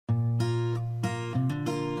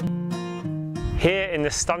Here in the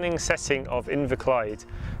stunning setting of Inverclyde,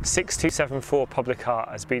 6274 Public Art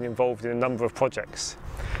has been involved in a number of projects.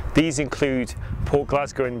 These include Port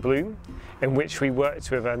Glasgow in Bloom, in which we worked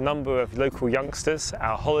with a number of local youngsters,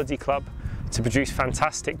 our holiday club, to produce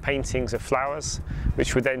fantastic paintings of flowers,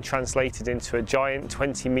 which were then translated into a giant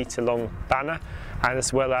 20-metre long banner, and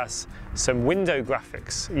as well as some window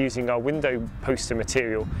graphics using our window poster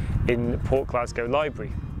material in Port Glasgow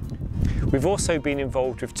Library. We've also been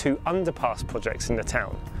involved with two underpass projects in the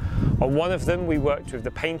town. On one of them we worked with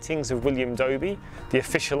the paintings of William Doby, the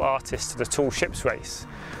official artist of the Tall Ships Race,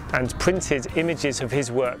 and printed images of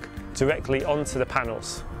his work directly onto the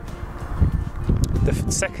panels. The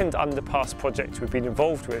second underpass project we've been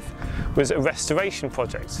involved with was a restoration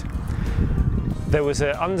project. There was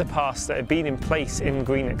an underpass that had been in place in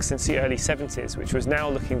Greenock since the early 70s, which was now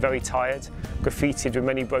looking very tired, graffitied with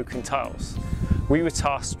many broken tiles. We were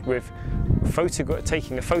tasked with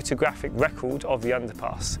taking a photographic record of the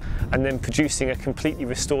underpass and then producing a completely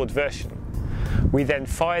restored version. We then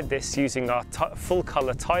fired this using our full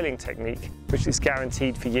colour tiling technique, which is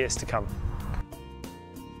guaranteed for years to come.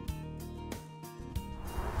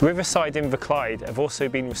 Riverside Inverclyde have also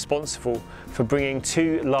been responsible for bringing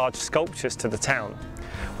two large sculptures to the town.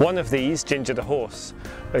 One of these, Ginger the Horse,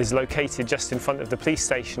 is located just in front of the police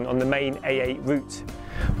station on the main A8 route.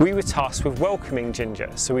 We were tasked with welcoming Ginger,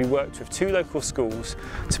 so we worked with two local schools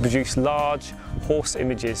to produce large horse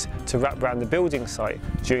images to wrap around the building site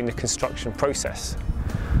during the construction process.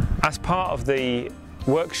 As part of the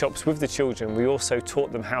workshops with the children, we also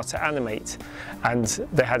taught them how to animate, and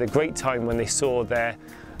they had a great time when they saw their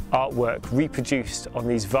artwork reproduced on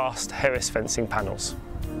these vast Harris fencing panels.